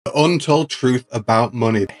untold truth about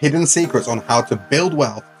money, hidden secrets on how to build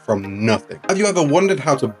wealth from nothing. Have you ever wondered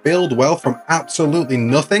how to build wealth from absolutely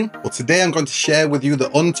nothing? Well, today I'm going to share with you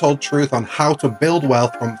the untold truth on how to build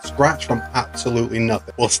wealth from scratch from absolutely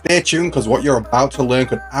nothing. Well, stay tuned because what you're about to learn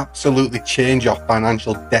could absolutely change your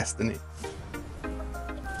financial destiny.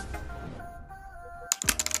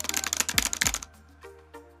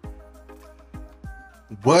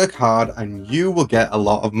 Work hard and you will get a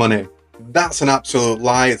lot of money. That's an absolute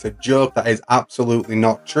lie. It's a joke. That is absolutely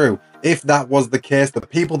not true. If that was the case, the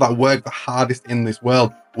people that work the hardest in this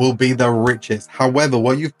world will be the richest. However,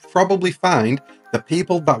 what you probably find, the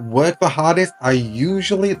people that work the hardest are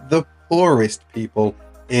usually the poorest people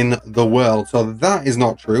in the world. So that is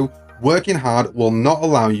not true. Working hard will not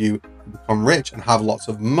allow you to become rich and have lots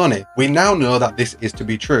of money. We now know that this is to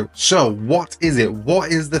be true. So what is it?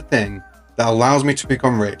 What is the thing that allows me to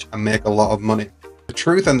become rich and make a lot of money? The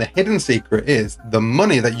truth and the hidden secret is the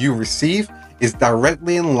money that you receive is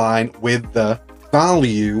directly in line with the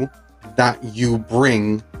value that you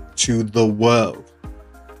bring to the world.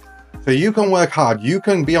 So you can work hard, you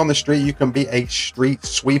can be on the street, you can be a street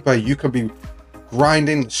sweeper, you can be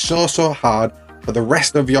grinding so hard for the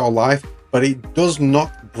rest of your life, but it does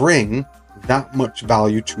not bring that much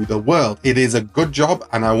value to the world. It is a good job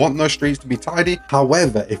and I want those streets to be tidy.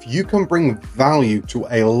 However, if you can bring value to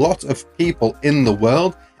a lot of people in the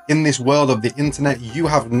world, in this world of the internet, you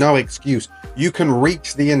have no excuse. You can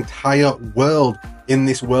reach the entire world in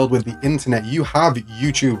this world with the internet. You have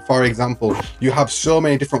YouTube, for example. You have so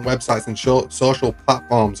many different websites and social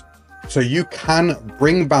platforms. So you can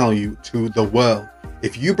bring value to the world.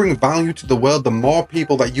 If you bring value to the world, the more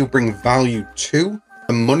people that you bring value to,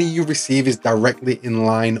 the money you receive is directly in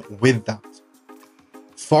line with that.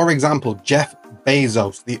 For example, Jeff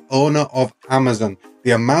Bezos, the owner of Amazon,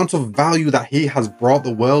 the amount of value that he has brought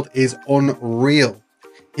the world is unreal.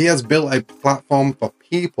 He has built a platform for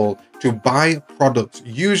people to buy products,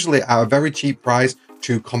 usually at a very cheap price,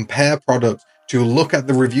 to compare products, to look at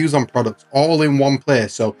the reviews on products all in one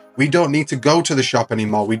place. So we don't need to go to the shop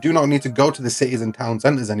anymore. We do not need to go to the cities and town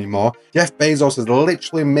centers anymore. Jeff Bezos has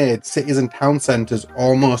literally made cities and town centers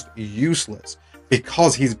almost useless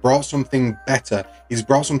because he's brought something better. He's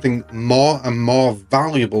brought something more and more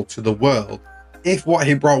valuable to the world. If what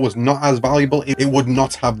he brought was not as valuable, it would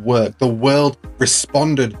not have worked. The world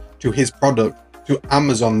responded to his product, to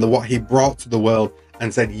Amazon, what he brought to the world,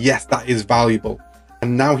 and said, yes, that is valuable.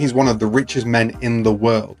 And now he's one of the richest men in the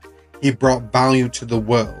world. He brought value to the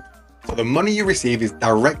world. So the money you receive is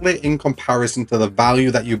directly in comparison to the value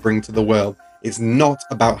that you bring to the world. It's not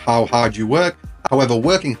about how hard you work. However,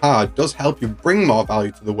 working hard does help you bring more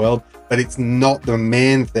value to the world, but it's not the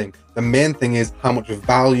main thing. The main thing is how much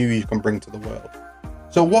value you can bring to the world.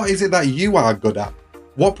 So what is it that you are good at?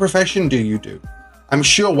 What profession do you do? I'm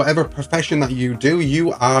sure whatever profession that you do,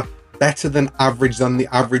 you are better than average, than the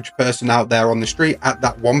average person out there on the street at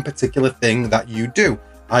that one particular thing that you do.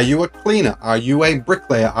 Are you a cleaner? Are you a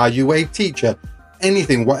bricklayer? Are you a teacher?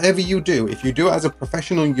 Anything, whatever you do, if you do it as a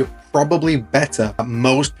professional, you're probably better than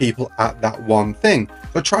most people at that one thing.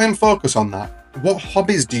 So try and focus on that. What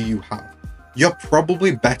hobbies do you have? You're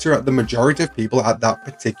probably better at the majority of people at that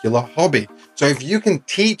particular hobby. So if you can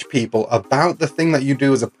teach people about the thing that you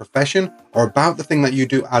do as a profession or about the thing that you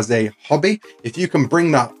do as a hobby, if you can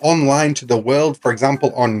bring that online to the world, for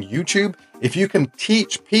example, on YouTube, if you can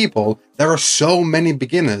teach people, there are so many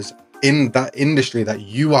beginners in that industry that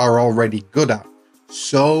you are already good at.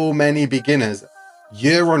 So many beginners.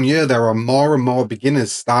 Year on year, there are more and more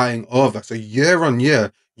beginners starting over. So year on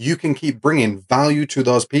year, you can keep bringing value to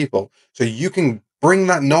those people. So you can bring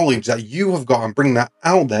that knowledge that you have got and bring that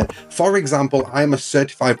out there. For example, I'm a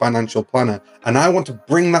certified financial planner and I want to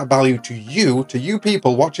bring that value to you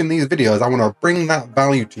people watching these videos. I want to bring that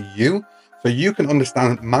value to you so you can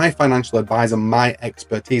understand my financial advice and my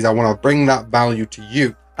expertise. I want to bring that value to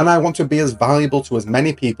you and I want to be as valuable to as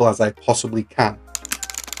many people as I possibly can.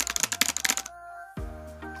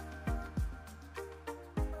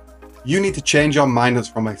 You need to change your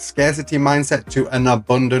mindset from a scarcity mindset to an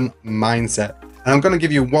abundant mindset. And I'm going to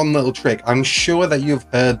give you one little trick. I'm sure that you've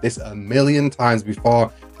heard this a million times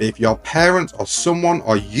before. But if your parents or someone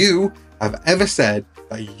or you have ever said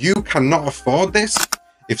that you cannot afford this,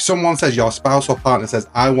 if someone says, your spouse or partner says,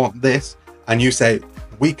 I want this, and you say,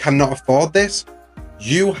 we cannot afford this,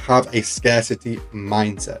 you have a scarcity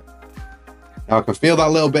mindset. Now I can feel that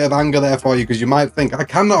little bit of anger there for you because you might think, I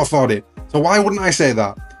cannot afford it. So why wouldn't I say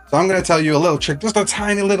that? So I'm going to tell you a little trick, just a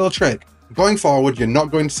tiny little trick. Going forward, you're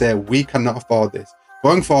not going to say, we cannot afford this.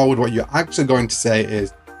 Going forward, what you're actually going to say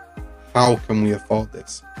is, how can we afford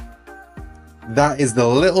this? That is the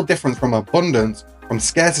little difference from abundance. from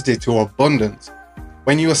scarcity to abundance.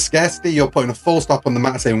 When you are scarcity, you're putting a full stop on the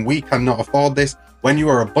matter saying we cannot afford this. When you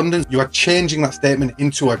are abundance, you are changing that statement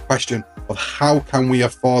into a question of how can we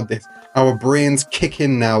afford this? Our brains kick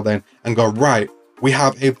in now then and go, right, we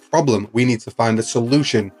have a problem. We need to find a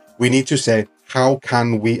solution. We need to say, how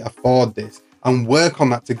can we afford this? And work on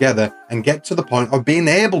that together and get to the point of being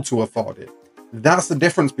able to afford it. That's the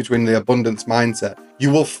difference between the abundance mindset.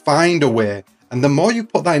 You will find a way. And the more you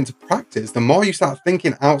put that into practice, the more you start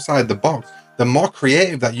thinking outside the box, the more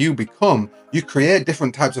creative that you become. You create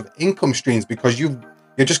different types of income streams because you're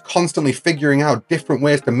just constantly figuring out different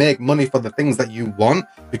ways to make money for the things that you want,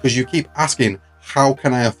 because you keep asking, how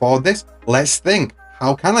can I afford this? Let's think,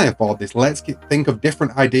 how can I afford this? Let's think of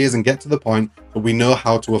different ideas and get to the point that we know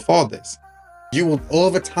how to afford this. You will,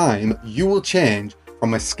 over time, you will change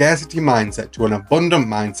from a scarcity mindset to an abundant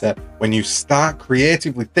mindset when you start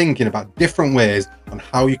creatively thinking about different ways on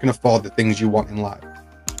how you can afford the things you want in life.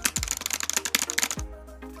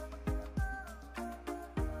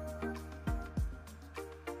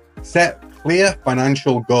 Set clear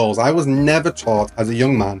financial goals. I was never taught as a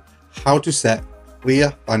young man how to set clear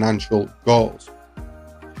financial goals.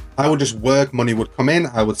 I would just work, money would come in,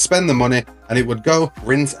 I would spend the money, and it would go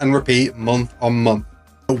rinse and repeat month on month.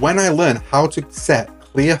 But when I learned how to set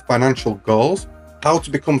clear financial goals, how to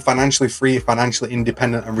become financially free, financially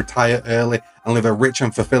independent, and retire early and live a rich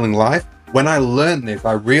and fulfilling life, when I learned this,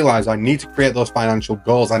 I realized I need to create those financial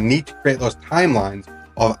goals. I need to create those timelines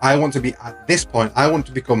of I want to be at this point. I want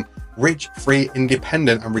to become rich, free,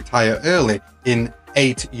 independent, and retire early in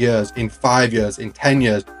 8 years, in 5 years, in 10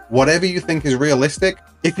 years, whatever you think is realistic.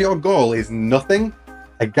 If your goal is nothing,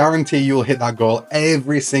 I guarantee you'll hit that goal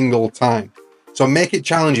every single time. So make it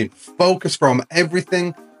challenging. Focus from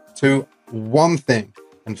everything to one thing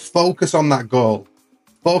and focus on that goal.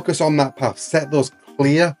 Focus on that path. Set those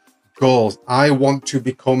clear goals. I want to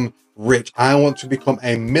become rich. I want to become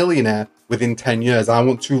a millionaire within 10 years. I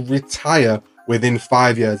want to retire within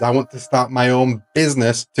 5 years. I want to start my own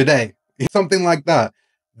business today. Something like that.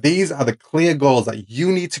 These are the clear goals that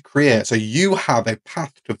you need to create so you have a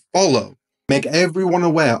path to follow. Make everyone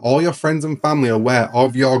aware, all your friends and family aware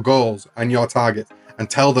of your goals and your targets, and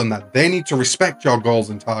tell them that they need to respect your goals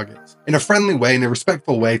and targets. In a friendly way, in a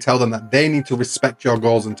respectful way, tell them that they need to respect your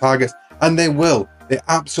goals and targets, and they will. They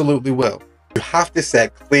absolutely will. You have to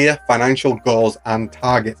set clear financial goals and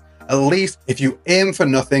targets. At least if you aim for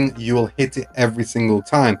nothing, you will hit it every single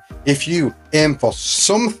time. If you aim for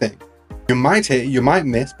something, you might hit it, you might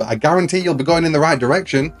miss, but I guarantee you'll be going in the right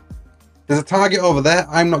direction. There's a target over there.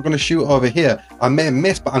 I'm not going to shoot over here. I may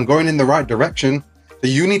miss, but I'm going in the right direction. So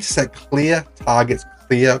you need to set clear targets,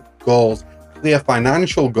 clear goals, clear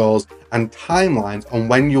financial goals, and timelines on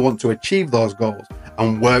when you want to achieve those goals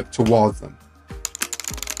and work towards them.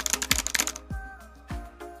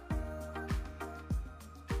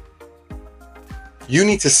 You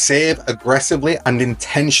need to save aggressively and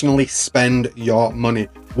intentionally spend your money.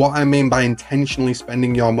 What I mean by intentionally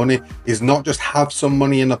spending your money is not just have some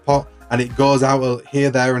money in a pot and it goes out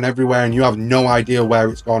here, there, and everywhere, and you have no idea where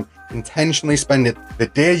it's gone. Intentionally spend it. The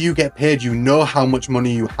day you get paid, you know how much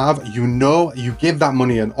money you have. You know, you give that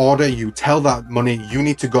money an order. You tell that money, you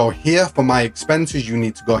need to go here for my expenses. You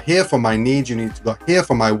need to go here for my needs. You need to go here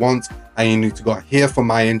for my wants. And you need to go here for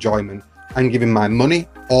my enjoyment. I'm giving my money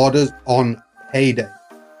orders on payday.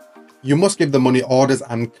 You must give the money orders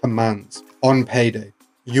and commands on payday.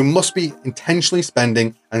 You must be intentionally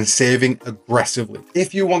spending and saving aggressively.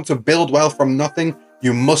 If you want to build wealth from nothing,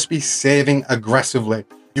 you must be saving aggressively.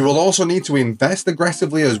 You will also need to invest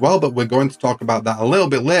aggressively as well, but we're going to talk about that a little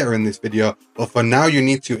bit later in this video. But for now, you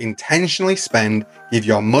need to intentionally spend, give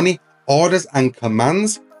your money orders and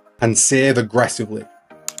commands, and save aggressively.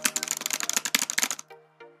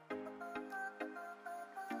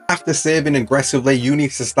 After saving aggressively, you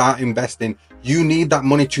need to start investing. You need that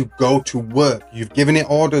money to go to work. You've given it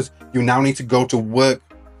orders. You now need to go to work.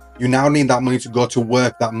 You now need that money to go to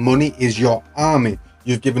work. That money is your army.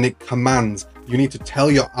 You've given it commands. You need to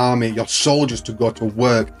tell your army, your soldiers, to go to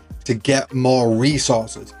work to get more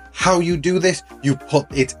resources. How you do this? You put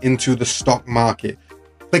it into the stock market.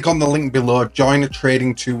 Click on the link below, join a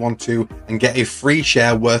trading 212 and get a free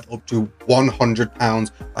share worth up to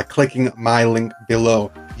 £100 by clicking my link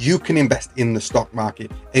below. You can invest in the stock market,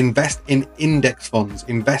 invest in index funds,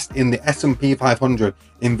 invest in the S&P 500,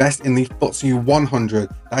 invest in the FTSE 100.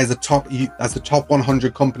 That's the top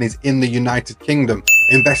 100 companies in the United Kingdom.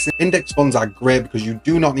 Invest in index funds are great because you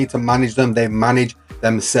do not need to manage them. They manage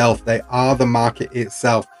themselves. They are the market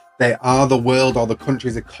itself. They are the world or the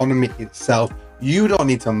country's economy itself. You don't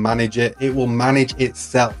need to manage it. It will manage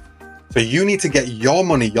itself. So you need to get your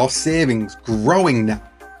money, your savings growing now.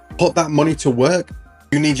 Put that money to work.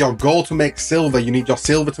 You need your gold to make silver. You need your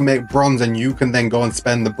silver to make bronze, and you can then go and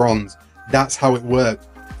spend the bronze. That's how it works.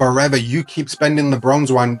 Forever, you keep spending the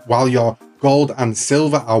bronze while your gold and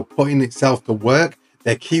silver are putting itself to work.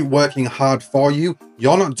 They keep working hard for you.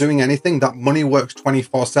 You're not doing anything. That money works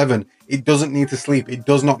 24/7. It doesn't need to sleep. It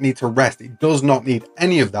does not need to rest. It does not need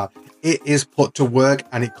any of that. It is put to work,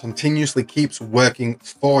 and it continuously keeps working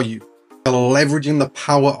for you. You're leveraging the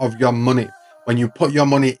power of your money. When you put your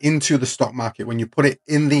money into the stock market, when you put it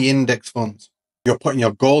in the index funds, you're putting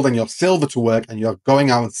your gold and your silver to work, and you're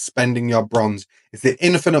going out and spending your bronze. It's the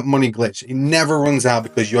infinite money glitch. It never runs out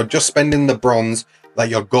because you're just spending the bronze,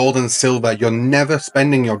 like your gold and silver. You're never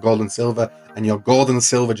spending your gold and silver, and your gold and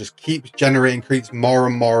silver just keeps generating, creates more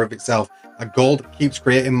and more of itself. That gold keeps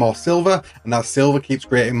creating more silver, and that silver keeps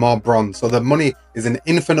creating more bronze. So the money is an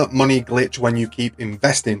infinite money glitch when you keep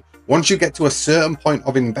investing. Once you get to a certain point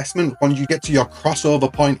of investment, once you get to your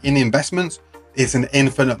crossover point in investments, it's an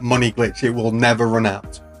infinite money glitch. It will never run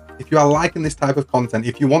out. If you are liking this type of content,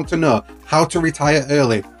 if you want to know how to retire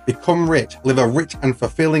early, become rich, live a rich and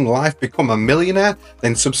fulfilling life, become a millionaire,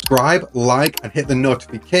 then subscribe, like, and hit the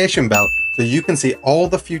notification bell so you can see all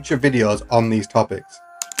the future videos on these topics.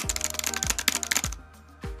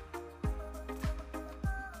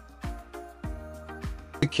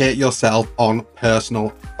 Educate yourself on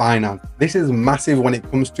personal finance. This is massive when it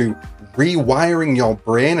comes to rewiring your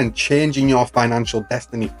brain and changing your financial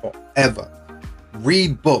destiny forever.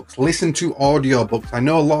 Read books, listen to audiobooks. I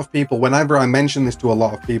know a lot of people, whenever I mention this to a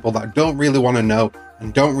lot of people that don't really want to know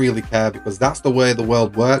and don't really care, because that's the way the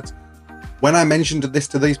world works. When I mention this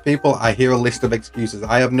to these people, I hear a list of excuses.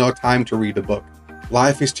 I have no time to read a book.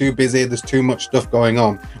 Life is too busy. There's too much stuff going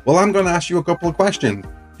on. Well, I'm going to ask you a couple of questions.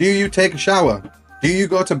 Do you take a shower? Do you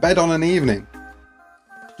go to bed on an evening?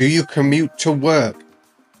 Do you commute to work?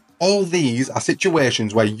 All these are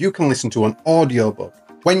situations where you can listen to an audiobook.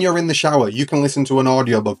 When you're in the shower, you can listen to an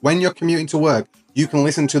audiobook. When you're commuting to work, you can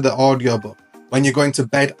listen to the audiobook. When you're going to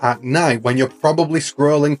bed at night, when you're probably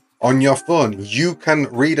scrolling on your phone, you can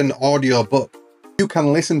read an audiobook. You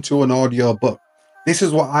can listen to an audiobook. This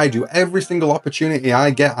is what I do. Every single opportunity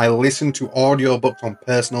I get, I listen to audiobooks on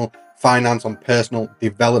personal finance, on personal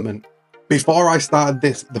development. Before I started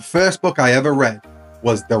this, the first book I ever read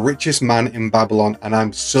was The Richest Man in Babylon, and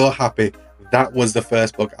I'm so happy that was the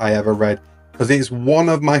first book I ever read because it's one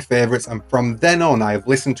of my favorites, and from then on I've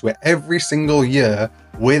listened to it every single year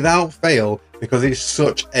without fail because it's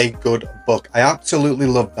such a good book. I absolutely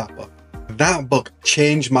love that book. That book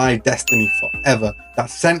changed my destiny forever. That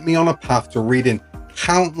sent me on a path to reading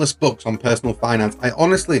countless books on personal finance.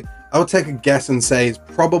 I would take a guess and say it's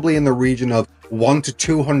probably in the region of 100 to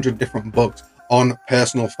 200 different books on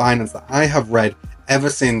personal finance that I have read ever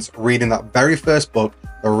since reading that very first book,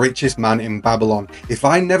 The Richest Man in Babylon. If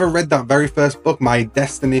I never read that very first book, my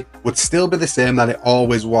destiny would still be the same that it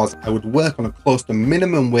always was. I would work on a close to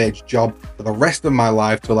minimum wage job for the rest of my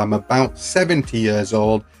life till I'm about 70 years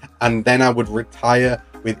old, and then I would retire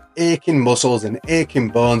with aching muscles and aching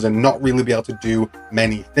bones and not really be able to do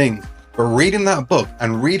many things. But reading that book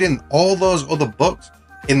and reading all those other books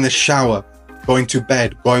in the shower, going to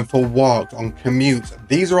bed, going for walks, on commutes,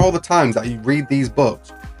 these are all the times that you read these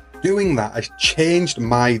books. Doing that has changed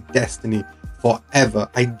my destiny forever.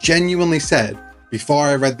 I genuinely said, before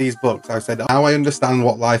I read these books, I said, now I understand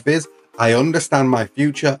what life is. I understand my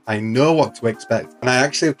future. I know what to expect. And I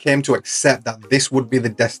actually came to accept that this would be the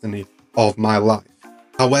destiny of my life.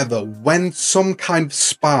 However, when some kind of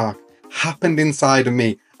spark happened inside of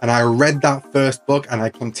me, and I read that first book and I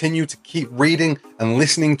continue to keep reading and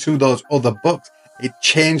listening to those other books, it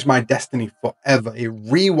changed my destiny forever. It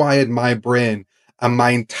rewired my brain, and my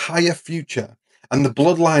entire future and the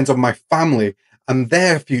bloodlines of my family and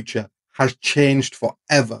their future has changed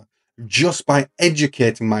forever just by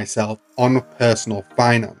educating myself on personal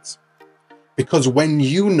finance. Because when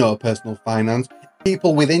you know personal finance,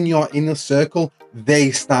 people within your inner circle, they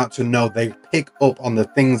start to know, they pick up on the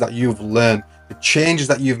things that you've learned, the changes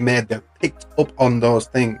that you've made, they've picked up on those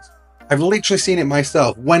things. I've literally seen it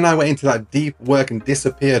myself. When I went into that deep work and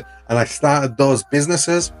disappeared and I started those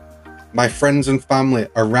businesses, my friends and family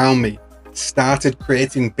around me started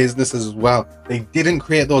creating businesses as well. They didn't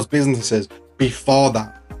create those businesses before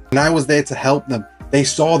that, and I was there to help them. They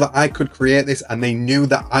saw that I could create this and they knew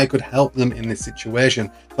that I could help them in this situation.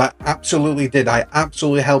 So I absolutely did. I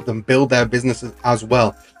absolutely helped them build their businesses as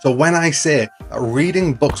well. So when I say that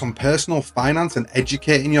reading books on personal finance and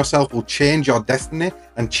educating yourself will change your destiny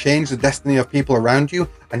and change the destiny of people around you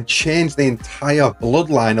and change the entire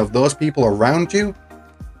bloodline of those people around you,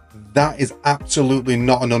 that is absolutely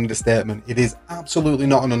not an understatement. It is absolutely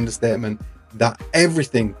not an understatement that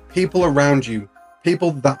everything, people around you,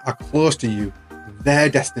 people that are close to you, their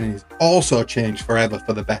destinies also change forever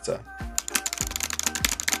for the better.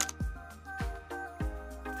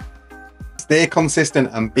 Stay consistent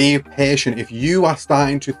and be patient. If you are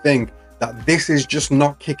starting to think that this is just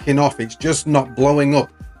not kicking off, it's just not blowing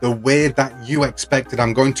up the way that you expected,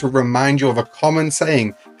 I'm going to remind you of a common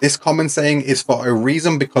saying. This common saying is for a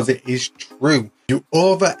reason, because it is true. You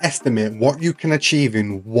overestimate what you can achieve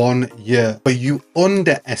in 1 year, but you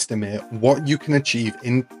underestimate what you can achieve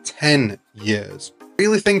in 10 years.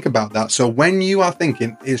 Really think about that. So when you are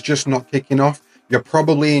thinking it's just not kicking off, you're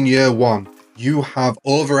probably in year 1. You have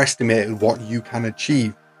overestimated what you can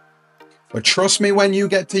achieve. But trust me, when you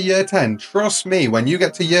get to year 10, trust me, when you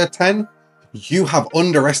get to year 10, you have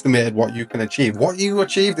underestimated what you can achieve. What you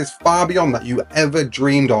achieved is far beyond that you ever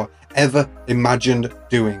dreamed or ever imagined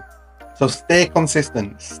doing. So stay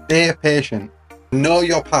consistent, stay patient, know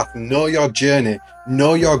your path, know your journey,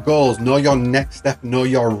 know your goals, know your next step, know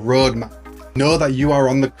your roadmap. Know that you are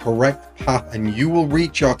on the correct path and you will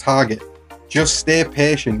reach your target. Just stay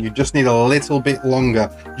patient. You just need a little bit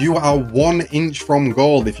longer. You are 1 inch from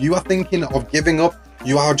gold. If you are thinking of giving up,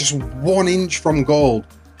 you are just 1 inch from gold.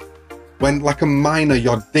 When, like a miner,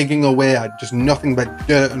 you're digging away at just nothing but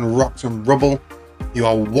dirt and rocks and rubble, you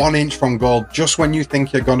are 1 inch from gold. Just when you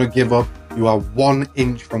think you're gonna give up, you are 1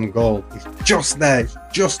 inch from gold. It's just there, it's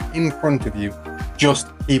just in front of you. Just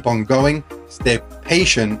keep on going, stay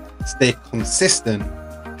patient, stay consistent,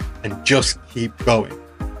 and just keep going.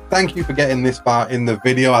 Thank you for getting this far in the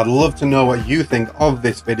video. I'd love to know what you think of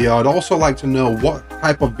this video. I'd also like to know what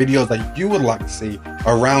type of videos that you would like to see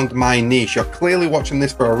around my niche. You're clearly watching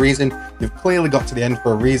this for a reason. You've clearly got to the end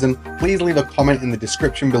for a reason. Please leave a comment in the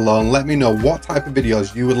description below and let me know what type of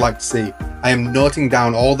videos you would like to see. I am noting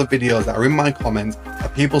down all the videos that are in my comments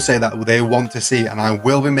that people say that they want to see, and I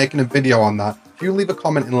will be making a video on that. If you leave a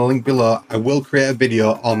comment in the link below, I will create a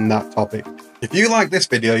video on that topic. If you like this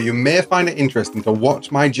video, you may find it interesting to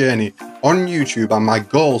watch my journey on YouTube and my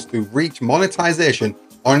goals to reach monetization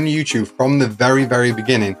on YouTube from the very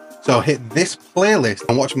beginning. So hit this playlist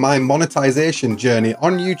and watch my monetization journey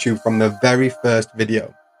on YouTube from the very first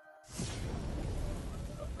video.